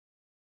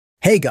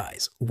Hey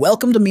guys,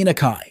 welcome to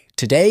Minakai.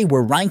 Today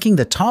we're ranking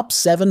the top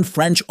 7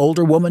 French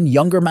older woman,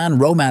 younger man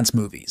romance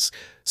movies.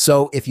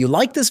 So if you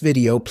like this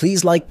video,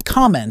 please like,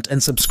 comment,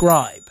 and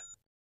subscribe.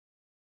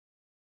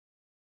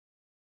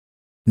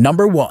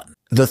 Number 1.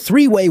 The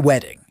Three-Way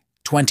Wedding,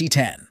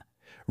 2010.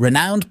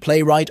 Renowned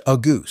playwright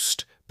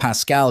Auguste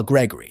Pascal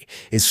Gregory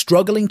is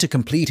struggling to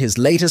complete his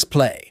latest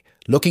play.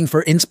 Looking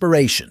for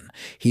inspiration,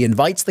 he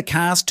invites the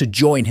cast to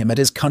join him at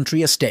his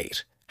country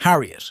estate.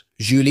 Harriet,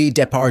 Julie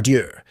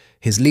Depardieu,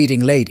 his leading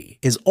lady,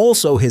 is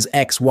also his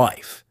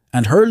ex-wife,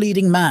 and her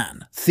leading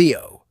man,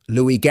 Theo,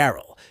 Louis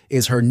Garrel,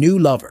 is her new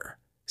lover.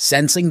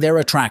 Sensing their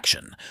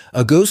attraction,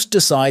 Auguste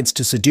decides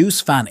to seduce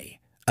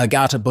Fanny,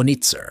 Agatha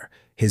Bonitzer,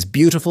 his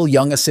beautiful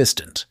young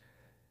assistant.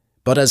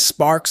 But as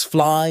sparks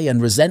fly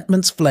and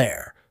resentments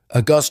flare,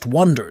 Auguste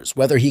wonders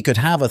whether he could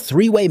have a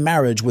three-way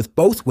marriage with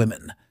both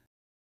women.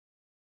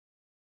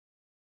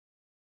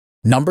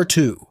 Number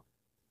 2.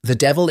 The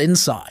Devil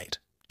Inside,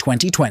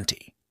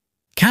 2020.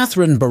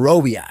 Catherine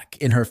Borowiak,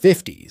 in her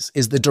 50s,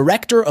 is the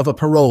director of a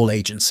parole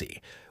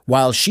agency.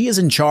 While she is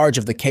in charge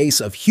of the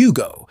case of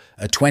Hugo,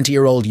 a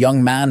 20-year-old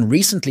young man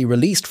recently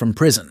released from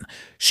prison,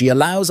 she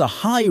allows a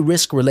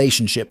high-risk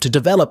relationship to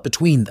develop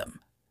between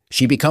them.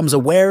 She becomes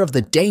aware of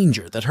the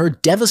danger that her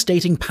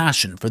devastating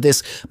passion for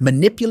this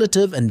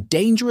manipulative and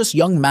dangerous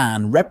young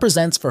man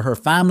represents for her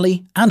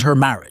family and her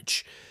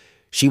marriage.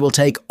 She will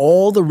take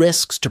all the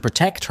risks to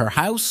protect her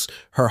house,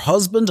 her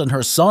husband, and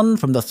her son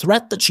from the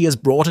threat that she has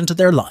brought into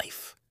their life.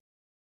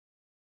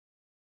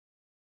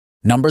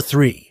 Number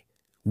 3.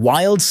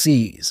 Wild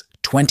Seas,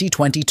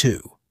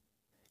 2022.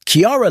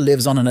 Chiara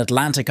lives on an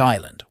Atlantic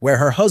island where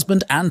her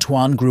husband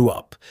Antoine grew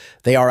up.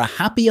 They are a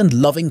happy and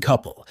loving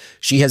couple.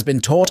 She has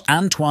been taught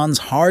Antoine's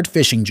hard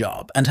fishing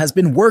job and has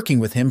been working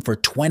with him for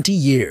 20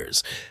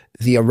 years.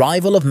 The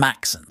arrival of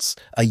Maxence,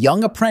 a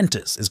young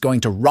apprentice, is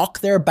going to rock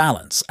their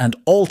balance and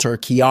alter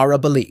Chiara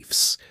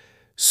beliefs.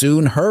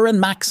 Soon her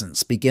and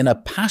Maxence begin a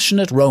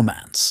passionate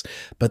romance,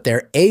 but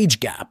their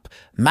age gap,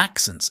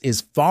 Maxence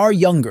is far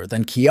younger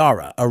than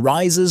Chiara,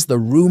 arises the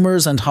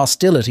rumors and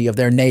hostility of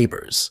their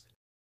neighbors.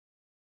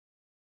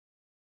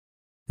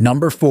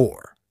 Number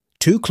 4.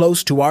 Too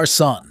Close to Our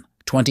Son,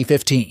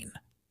 2015.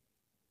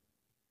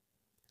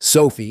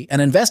 Sophie,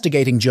 an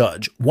investigating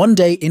judge, one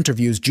day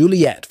interviews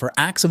Juliette for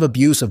acts of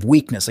abuse of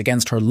weakness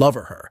against her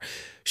lover.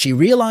 She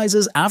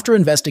realizes after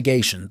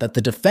investigation that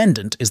the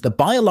defendant is the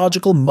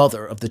biological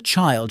mother of the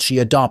child she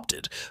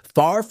adopted.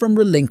 Far from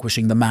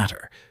relinquishing the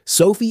matter,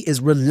 Sophie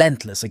is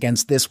relentless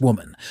against this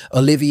woman.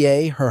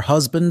 Olivier, her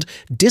husband,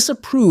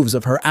 disapproves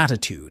of her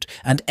attitude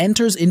and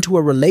enters into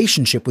a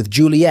relationship with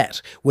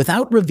Juliette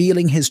without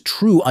revealing his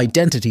true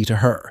identity to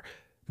her.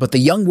 But the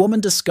young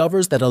woman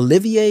discovers that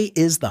Olivier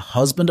is the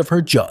husband of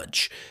her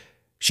judge.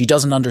 She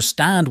doesn't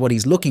understand what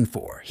he's looking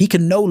for. He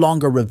can no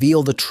longer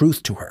reveal the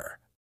truth to her.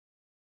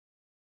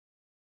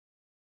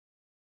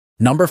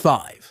 Number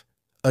 5.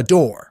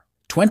 Adore,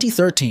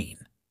 2013.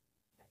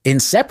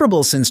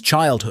 Inseparable since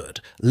childhood,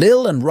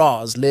 Lil and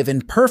Roz live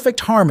in perfect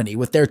harmony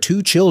with their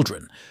 2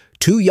 children,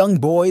 2 young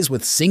boys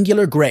with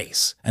singular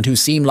grace and who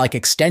seem like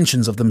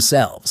extensions of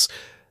themselves.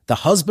 The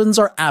husbands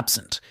are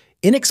absent,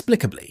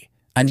 inexplicably,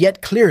 and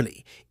yet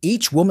clearly,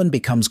 each woman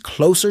becomes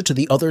closer to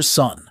the other's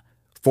son,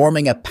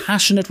 forming a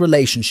passionate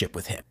relationship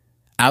with him.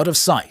 Out of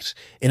sight,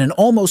 in an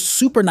almost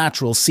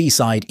supernatural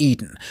seaside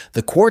Eden,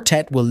 the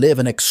quartet will live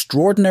an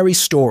extraordinary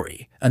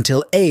story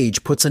until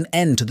age puts an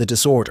end to the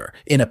disorder,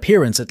 in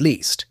appearance at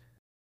least.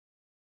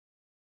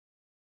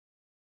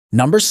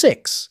 Number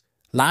 6.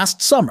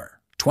 Last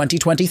Summer,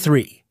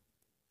 2023.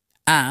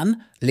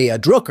 Anne, Leah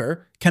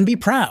Drucker, can be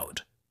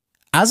proud.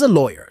 As a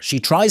lawyer, she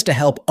tries to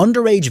help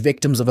underage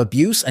victims of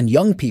abuse and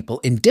young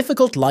people in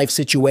difficult life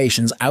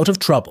situations out of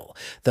trouble.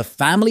 The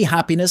family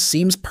happiness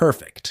seems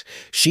perfect.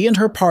 She and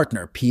her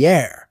partner,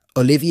 Pierre,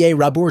 Olivier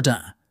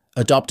Rabourdin,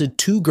 adopted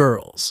 2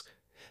 girls.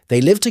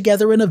 They live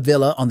together in a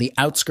villa on the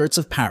outskirts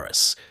of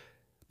Paris.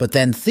 But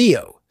then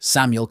Theo,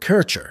 Samuel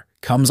Kircher,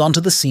 comes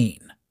onto the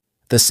scene.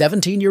 The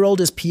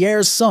 17-year-old is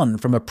Pierre's son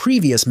from a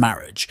previous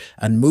marriage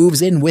and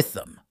moves in with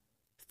them.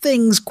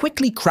 Things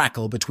quickly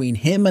crackle between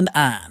him and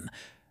Anne,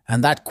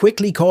 and that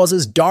quickly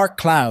causes dark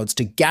clouds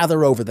to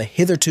gather over the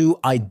hitherto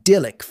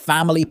idyllic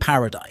family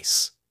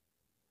paradise.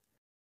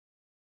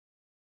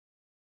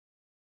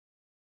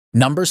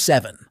 Number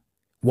 7.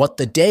 What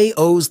the Day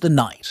Owes the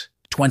Night,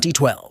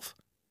 2012.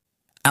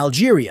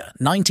 Algeria,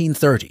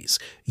 1930s.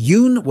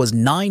 Youn was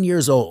 9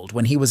 years old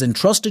when he was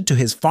entrusted to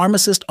his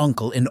pharmacist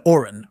uncle in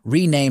Oran,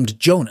 renamed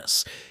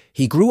Jonas.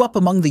 He grew up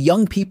among the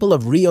young people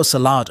of Rio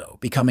Salado,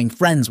 becoming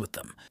friends with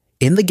them.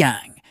 In the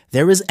gang,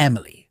 there is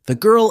Emily, the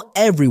girl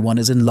everyone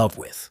is in love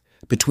with.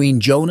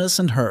 Between Jonas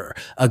and her,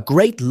 a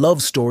great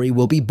love story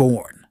will be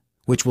born,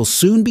 which will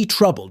soon be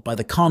troubled by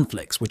the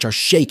conflicts which are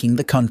shaking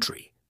the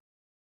country.